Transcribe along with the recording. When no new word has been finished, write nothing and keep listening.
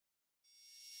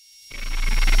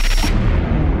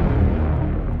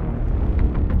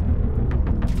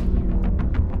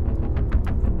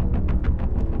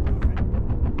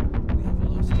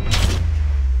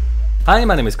Hi,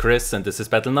 my name is Chris and this is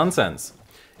Battle Nonsense.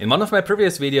 In one of my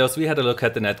previous videos we had a look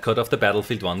at the netcode of the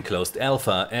Battlefield 1 closed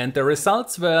alpha, and the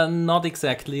results were not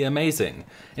exactly amazing.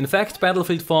 In fact,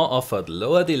 Battlefield 4 offered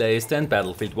lower delays than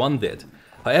Battlefield 1 did.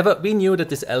 However, we knew that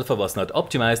this alpha was not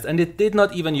optimized and it did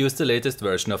not even use the latest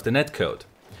version of the netcode.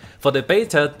 For the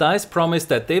beta, DICE promised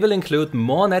that they will include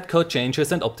more netcode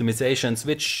changes and optimizations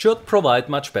which should provide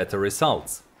much better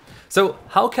results. So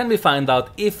how can we find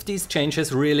out if these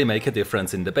changes really make a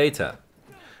difference in the beta?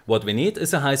 What we need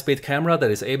is a high-speed camera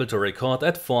that is able to record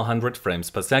at 400 frames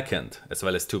per second, as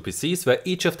well as two PCs where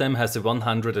each of them has a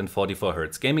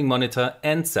 144Hz gaming monitor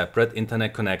and separate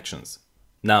internet connections.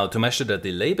 Now, to measure the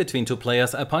delay between two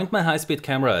players, I point my high-speed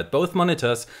camera at both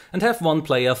monitors and have one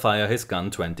player fire his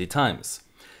gun 20 times.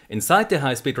 Inside the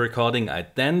high-speed recording, I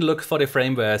then look for the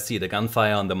frame where I see the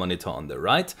gunfire on the monitor on the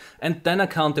right, and then I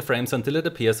count the frames until it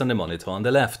appears on the monitor on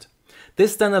the left.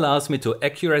 This then allows me to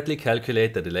accurately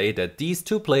calculate the delay that these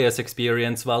two players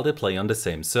experience while they play on the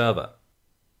same server.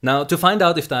 Now, to find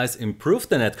out if DICE improved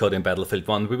the netcode in Battlefield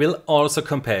 1, we will also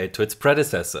compare it to its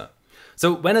predecessor.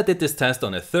 So when I did this test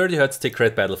on a 30Hz tick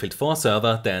rate Battlefield 4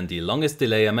 server, then the longest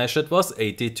delay I measured was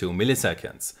 82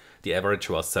 milliseconds. The average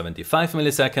was 75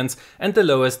 milliseconds and the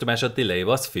lowest measured delay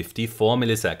was 54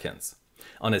 milliseconds.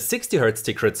 On a 60Hz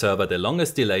tick rate server, the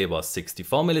longest delay was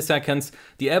 64 milliseconds,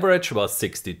 the average was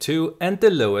 62 and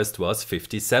the lowest was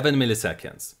 57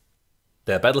 milliseconds.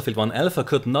 The Battlefield 1 Alpha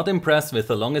could not impress with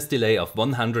the longest delay of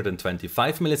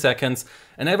 125 milliseconds,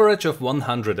 an average of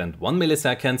 101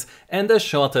 milliseconds and a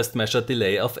shortest measured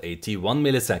delay of 81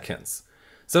 milliseconds.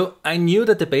 So I knew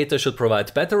that the beta should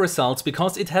provide better results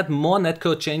because it had more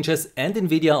netcode changes and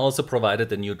Nvidia also provided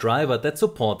a new driver that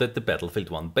supported the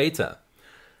Battlefield 1 beta.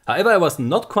 However, I was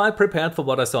not quite prepared for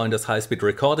what I saw in those high-speed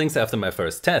recordings after my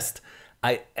first test.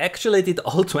 I actually did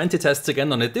all 20 tests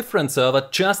again on a different server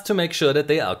just to make sure that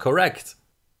they are correct.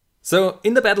 So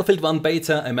in the Battlefield 1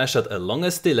 beta I measured a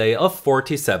longest delay of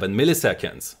 47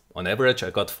 milliseconds. On average I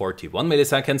got 41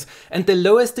 milliseconds and the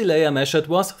lowest delay I measured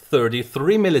was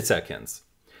 33 milliseconds.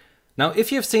 Now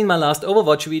if you've seen my last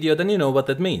Overwatch video, then you know what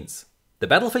that means. The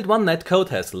Battlefield 1 netcode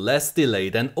has less delay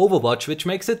than Overwatch, which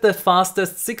makes it the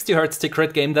fastest 60Hz tick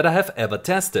rate game that I have ever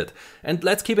tested. And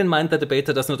let's keep in mind that the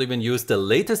beta does not even use the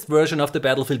latest version of the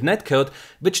Battlefield netcode,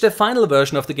 which the final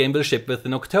version of the game will ship with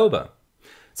in October.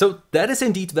 So that is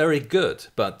indeed very good,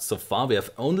 but so far we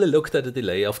have only looked at the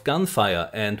delay of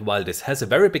gunfire, and while this has a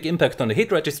very big impact on the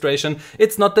hit registration,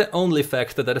 it's not the only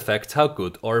factor that affects how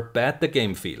good or bad the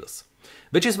game feels.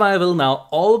 Which is why I will now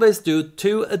always do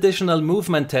 2 additional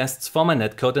movement tests for my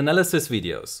netcode analysis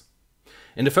videos.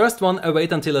 In the first one, I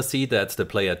wait until I see that the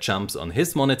player jumps on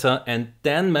his monitor and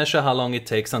then measure how long it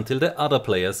takes until the other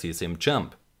player sees him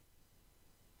jump.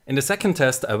 In the second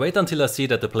test, I wait until I see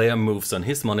that the player moves on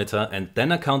his monitor and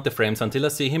then I count the frames until I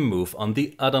see him move on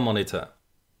the other monitor.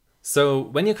 So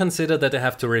when you consider that I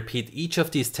have to repeat each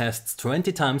of these tests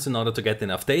 20 times in order to get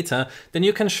enough data, then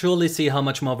you can surely see how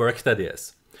much more work that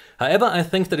is. However, I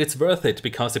think that it's worth it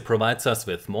because it provides us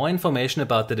with more information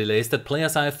about the delays that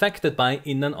players are affected by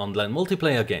in an online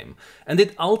multiplayer game, and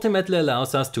it ultimately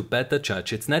allows us to better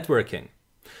judge its networking.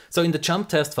 So in the jump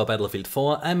test for Battlefield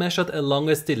 4, I measured a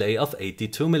longest delay of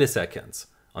 82 milliseconds.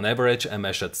 On average, I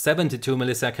measured 72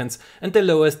 milliseconds and the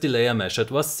lowest delay I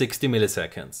measured was 60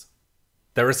 milliseconds.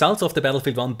 The results of the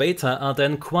Battlefield 1 beta are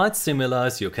then quite similar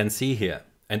as you can see here,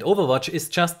 and Overwatch is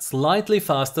just slightly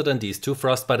faster than these two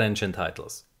Frostbite engine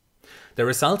titles. The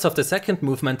results of the second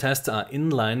movement tests are in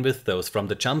line with those from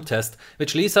the jump test,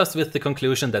 which leaves us with the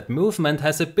conclusion that movement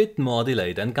has a bit more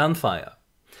delay than gunfire.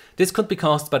 This could be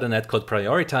caused by the netcode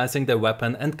prioritizing the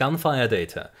weapon and gunfire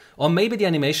data, or maybe the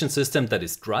animation system that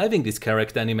is driving these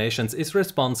character animations is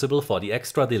responsible for the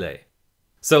extra delay.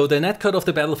 So the netcode of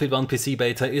the Battlefield 1 PC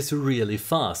beta is really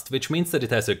fast, which means that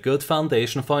it has a good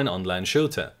foundation for an online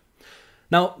shooter.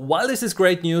 Now, while this is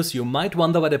great news, you might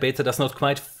wonder why the beta does not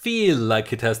quite feel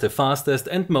like it has the fastest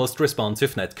and most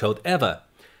responsive netcode ever.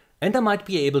 And I might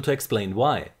be able to explain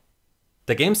why.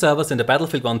 The game servers in the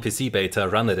Battlefield 1 PC beta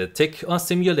run at a tick or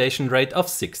simulation rate of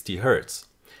 60 Hz,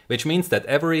 which means that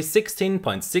every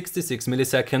 16.66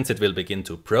 milliseconds it will begin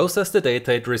to process the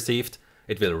data it received,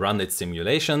 it will run its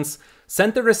simulations,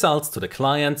 send the results to the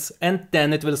clients, and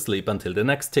then it will sleep until the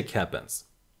next tick happens.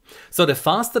 So the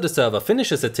faster the server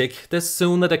finishes a tick, the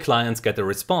sooner the clients get a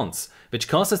response, which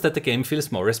causes that the game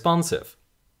feels more responsive.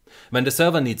 When the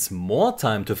server needs more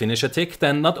time to finish a tick,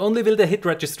 then not only will the hit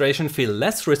registration feel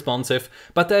less responsive,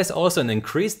 but there is also an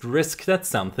increased risk that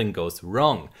something goes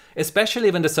wrong,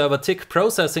 especially when the server tick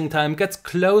processing time gets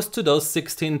close to those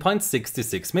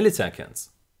 16.66 milliseconds.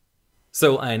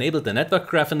 So I enabled the network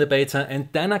graph in the beta and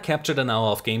then I captured an hour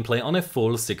of gameplay on a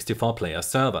full 64-player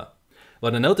server.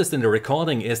 What I noticed in the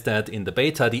recording is that in the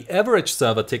beta the average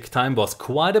server tick time was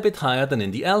quite a bit higher than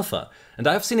in the alpha, and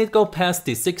I've seen it go past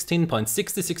the 16.66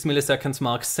 milliseconds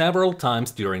mark several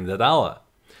times during that hour.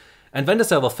 And when the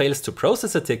server fails to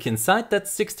process a tick inside that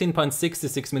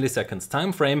 16.66 milliseconds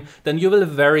time frame, then you will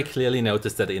very clearly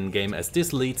notice that in-game, as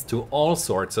this leads to all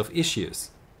sorts of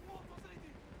issues.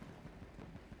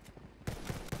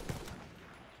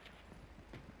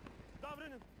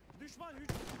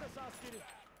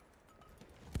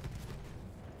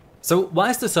 So why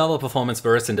is the server performance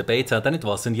worse in the beta than it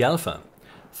was in the alpha?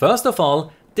 First of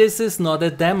all, this is not a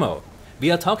demo.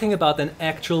 We are talking about an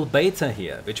actual beta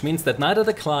here, which means that neither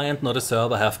the client nor the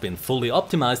server have been fully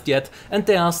optimized yet and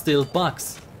there are still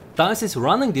bugs. DICE is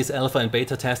running these alpha and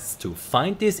beta tests to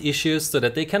find these issues so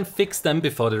that they can fix them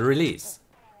before the release.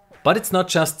 But it's not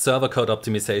just server code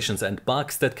optimizations and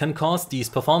bugs that can cause these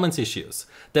performance issues.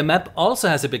 The map also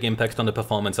has a big impact on the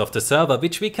performance of the server,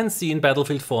 which we can see in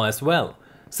Battlefield 4 as well.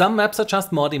 Some maps are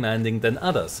just more demanding than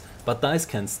others, but DICE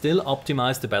can still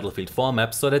optimize the Battlefield 4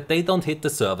 maps so that they don't hit the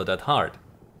server that hard.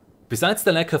 Besides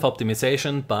the lack of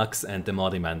optimization, bugs and the more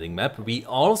demanding map, we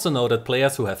also know that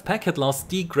players who have packet loss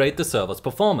degrade the server's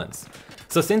performance.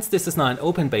 So since this is now an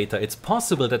open beta, it's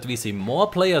possible that we see more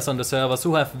players on the servers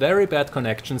who have very bad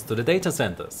connections to the data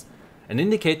centers. An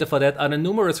indicator for that are the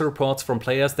numerous reports from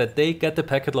players that they get the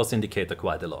packet loss indicator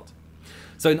quite a lot.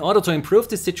 So in order to improve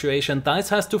this situation, DICE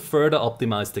has to further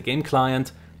optimize the game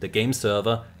client, the game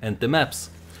server and the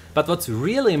maps. But what's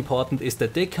really important is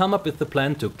that they come up with a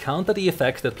plan to counter the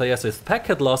effect that players with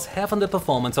packet loss have on the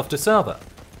performance of the server.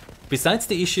 Besides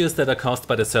the issues that are caused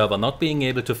by the server not being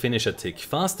able to finish a tick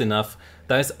fast enough,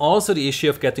 there is also the issue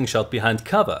of getting shot behind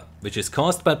cover, which is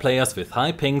caused by players with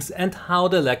high pings and how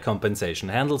the lag compensation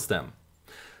handles them.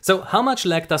 So how much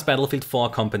lag does Battlefield 4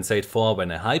 compensate for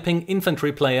when a high ping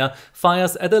infantry player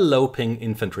fires at a low ping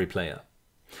infantry player?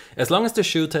 As long as the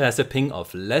shooter has a ping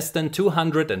of less than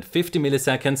 250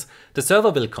 milliseconds, the server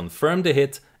will confirm the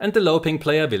hit and the low ping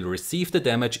player will receive the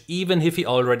damage even if he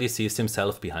already sees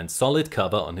himself behind solid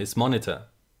cover on his monitor.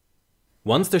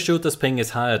 Once the shooter's ping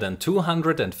is higher than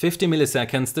 250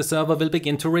 milliseconds, the server will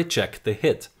begin to reject the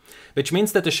hit, which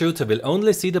means that the shooter will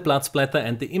only see the blood splatter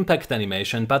and the impact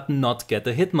animation but not get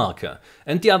a hit marker,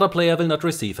 and the other player will not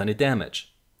receive any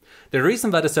damage. The reason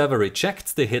why the server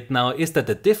rejects the hit now is that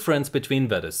the difference between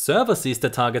where the server sees the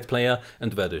target player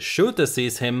and where the shooter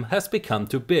sees him has become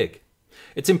too big.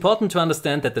 It's important to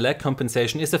understand that the lag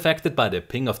compensation is affected by the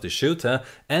ping of the shooter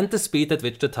and the speed at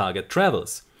which the target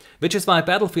travels, which is why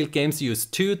Battlefield games use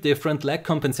two different lag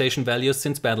compensation values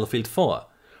since Battlefield 4.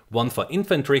 One for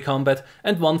infantry combat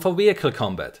and one for vehicle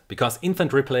combat, because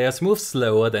infantry players move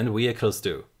slower than vehicles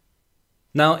do.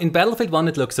 Now in Battlefield 1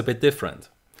 it looks a bit different.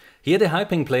 Here the high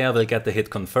ping player will get the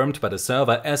hit confirmed by the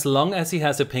server as long as he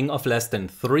has a ping of less than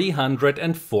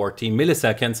 340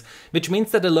 milliseconds, which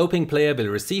means that the low ping player will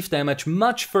receive damage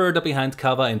much further behind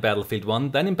cover in Battlefield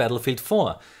 1 than in Battlefield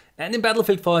 4. And in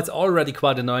Battlefield 4 it's already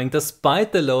quite annoying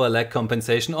despite the lower lag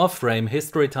compensation or frame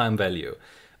history time value,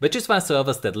 which is why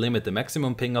servers that limit the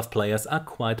maximum ping of players are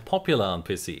quite popular on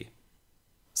PC.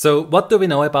 So what do we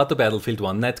know about the Battlefield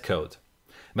 1 netcode?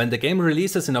 When the game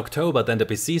releases in October, then the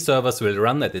PC servers will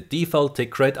run at a default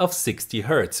tick rate of 60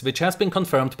 Hz, which has been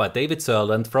confirmed by David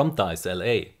Sirland from DICE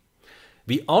LA.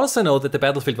 We also know that the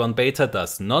Battlefield 1 beta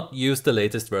does not use the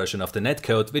latest version of the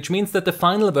netcode, which means that the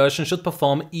final version should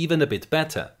perform even a bit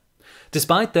better.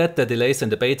 Despite that, the delays in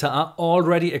the beta are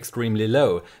already extremely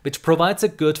low, which provides a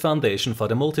good foundation for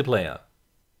the multiplayer.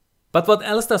 But what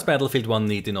else does Battlefield 1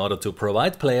 need in order to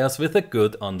provide players with a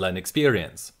good online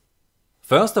experience?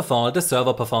 First of all, the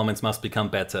server performance must become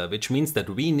better, which means that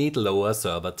we need lower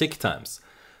server tick times.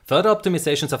 Further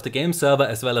optimizations of the game server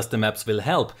as well as the maps will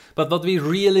help, but what we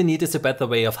really need is a better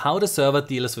way of how the server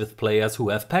deals with players who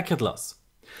have packet loss.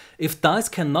 If DICE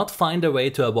cannot find a way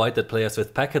to avoid that players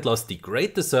with packet loss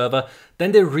degrade the server,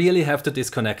 then they really have to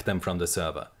disconnect them from the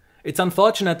server. It's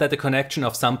unfortunate that the connection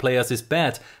of some players is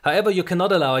bad, however you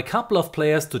cannot allow a couple of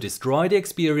players to destroy the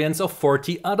experience of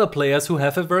 40 other players who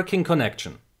have a working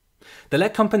connection. The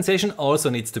lag compensation also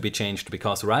needs to be changed,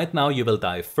 because right now you will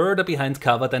die further behind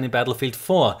cover than in Battlefield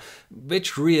 4,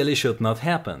 which really should not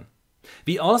happen.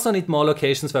 We also need more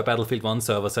locations where Battlefield 1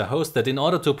 servers are hosted in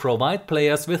order to provide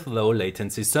players with low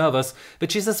latency servers,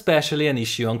 which is especially an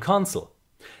issue on console.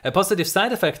 A positive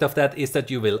side effect of that is that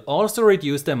you will also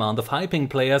reduce the amount of high ping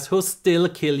players who still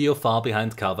kill you far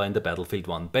behind cover in the Battlefield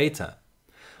 1 beta.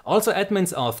 Also,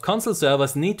 admins of console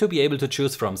servers need to be able to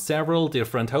choose from several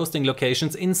different hosting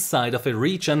locations inside of a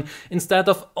region instead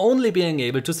of only being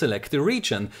able to select the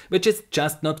region, which is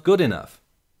just not good enough.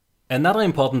 Another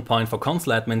important point for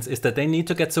console admins is that they need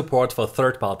to get support for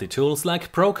third-party tools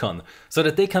like Procon, so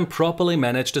that they can properly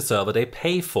manage the server they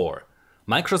pay for.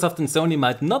 Microsoft and Sony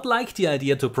might not like the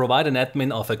idea to provide an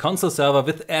admin of a console server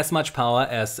with as much power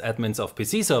as admins of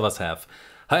PC servers have.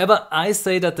 However, I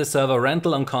say that the server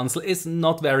rental on console is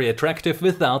not very attractive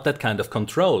without that kind of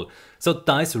control, so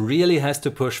DICE really has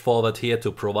to push forward here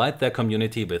to provide their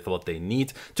community with what they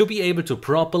need to be able to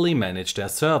properly manage their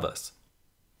servers.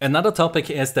 Another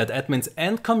topic is that admins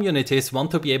and communities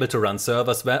want to be able to run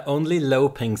servers where only low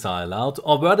pings are allowed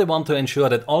or where they want to ensure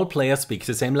that all players speak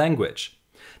the same language.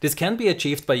 This can be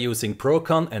achieved by using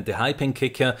Procon and the high ping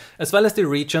kicker, as well as the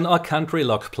region or country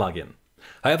lock plugin.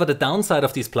 However, the downside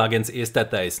of these plugins is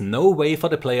that there is no way for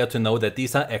the player to know that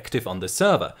these are active on the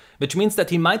server, which means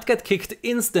that he might get kicked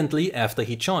instantly after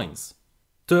he joins.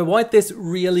 To avoid this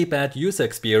really bad user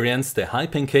experience, the high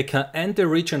ping kicker and the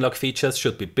region lock features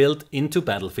should be built into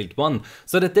Battlefield 1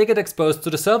 so that they get exposed to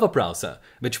the server browser,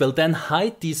 which will then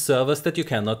hide these servers that you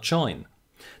cannot join.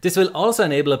 This will also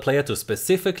enable a player to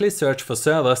specifically search for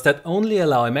servers that only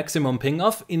allow a maximum ping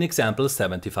of, in example,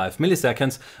 75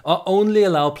 milliseconds, or only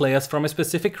allow players from a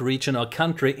specific region or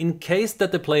country in case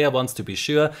that the player wants to be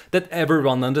sure that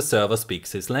everyone on the server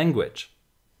speaks his language.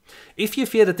 If you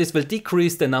fear that this will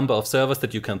decrease the number of servers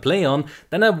that you can play on,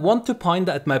 then I want to point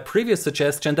at my previous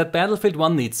suggestion that Battlefield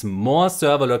 1 needs more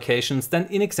server locations than,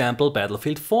 in example,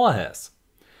 Battlefield 4 has.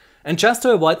 And just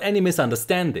to avoid any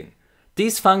misunderstanding,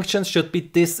 these functions should be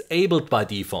disabled by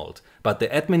default, but the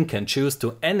admin can choose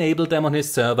to enable them on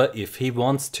his server if he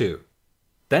wants to.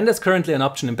 Then there's currently an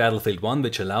option in Battlefield 1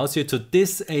 which allows you to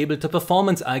disable the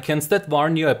performance icons that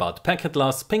warn you about packet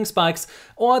loss, ping spikes,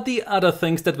 or the other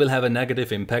things that will have a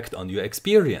negative impact on your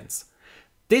experience.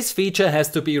 This feature has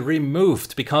to be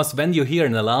removed because when you hear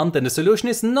an alarm, then the solution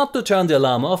is not to turn the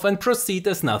alarm off and proceed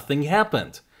as nothing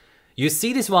happened. You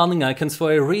see these warning icons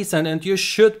for a reason and you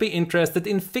should be interested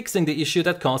in fixing the issue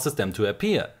that causes them to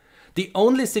appear. The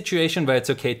only situation where it's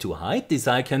okay to hide these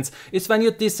icons is when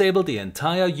you disable the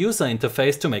entire user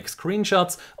interface to make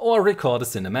screenshots or record a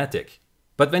cinematic.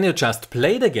 But when you just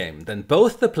play the game, then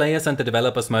both the players and the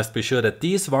developers must be sure that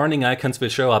these warning icons will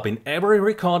show up in every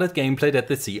recorded gameplay that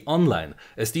they see online,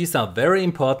 as these are very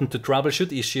important to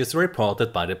troubleshoot issues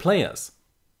reported by the players.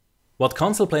 What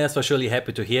console players are surely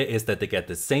happy to hear is that they get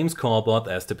the same scoreboard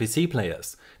as the PC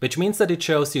players, which means that it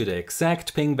shows you the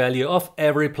exact ping value of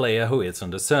every player who is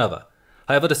on the server.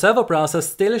 However, the server browser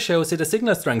still shows you the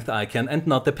signal strength icon and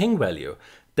not the ping value.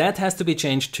 That has to be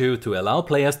changed too to allow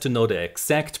players to know the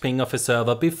exact ping of a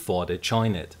server before they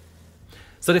join it.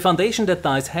 So the foundation that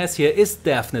DICE has here is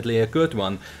definitely a good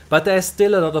one, but there is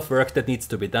still a lot of work that needs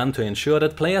to be done to ensure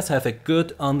that players have a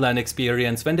good online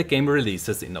experience when the game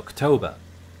releases in October.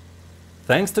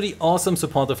 Thanks to the awesome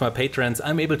support of my patrons,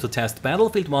 I'm able to test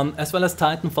Battlefield 1 as well as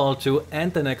Titanfall 2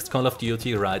 and the next Call of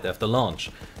Duty right after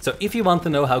launch. So if you want to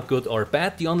know how good or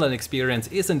bad the online experience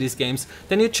is in these games,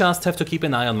 then you just have to keep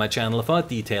an eye on my channel for a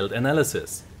detailed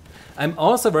analysis. I'm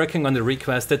also working on the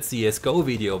requested CSGO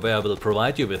video where I will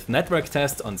provide you with network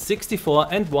tests on 64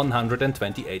 and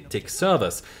 128 tick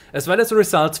servers, as well as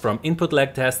results from input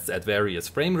lag tests at various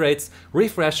frame rates,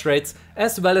 refresh rates,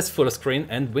 as well as full screen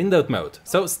and windowed mode,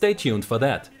 so stay tuned for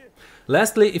that.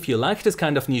 Lastly, if you like this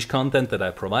kind of niche content that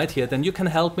I provide here, then you can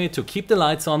help me to keep the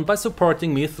lights on by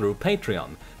supporting me through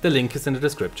Patreon. The link is in the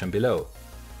description below.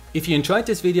 If you enjoyed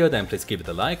this video, then please give it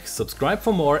a like, subscribe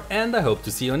for more, and I hope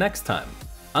to see you next time.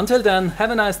 Until then,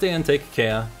 have a nice day and take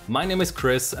care. My name is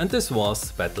Chris and this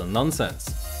was Battle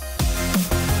Nonsense.